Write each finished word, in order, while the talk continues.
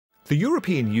The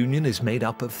European Union is made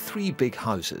up of three big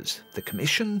houses: the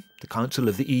Commission, the Council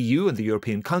of the EU and the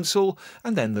European Council,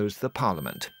 and then there's the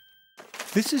Parliament.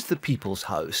 This is the People's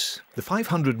House. The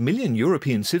 500 million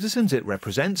European citizens it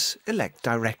represents elect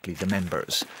directly the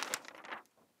members.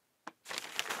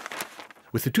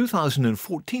 With the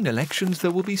 2014 elections,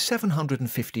 there will be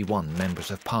 751 members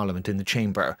of Parliament in the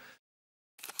chamber.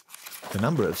 The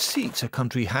number of seats a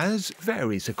country has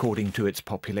varies according to its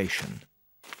population.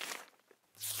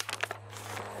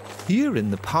 Here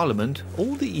in the Parliament,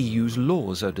 all the EU's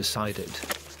laws are decided.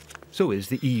 So is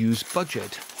the EU's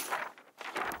budget.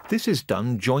 This is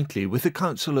done jointly with the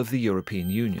Council of the European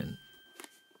Union.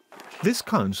 This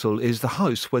council is the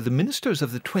house where the ministers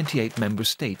of the 28 member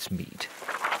states meet.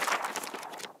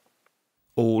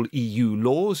 All EU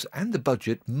laws and the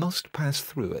budget must pass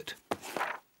through it.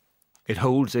 It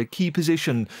holds a key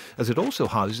position as it also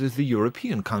houses the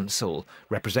European Council,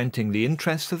 representing the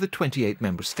interests of the 28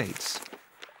 member states.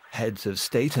 Heads of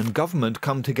state and government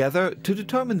come together to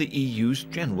determine the EU's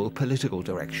general political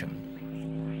direction.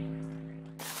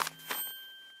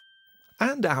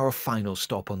 And our final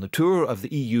stop on the tour of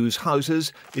the EU's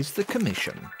houses is the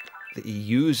Commission, the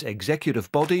EU's executive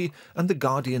body and the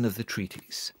guardian of the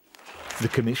treaties. The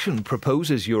Commission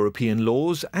proposes European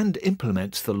laws and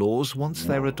implements the laws once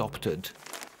they're adopted.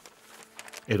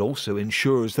 It also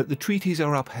ensures that the treaties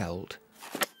are upheld.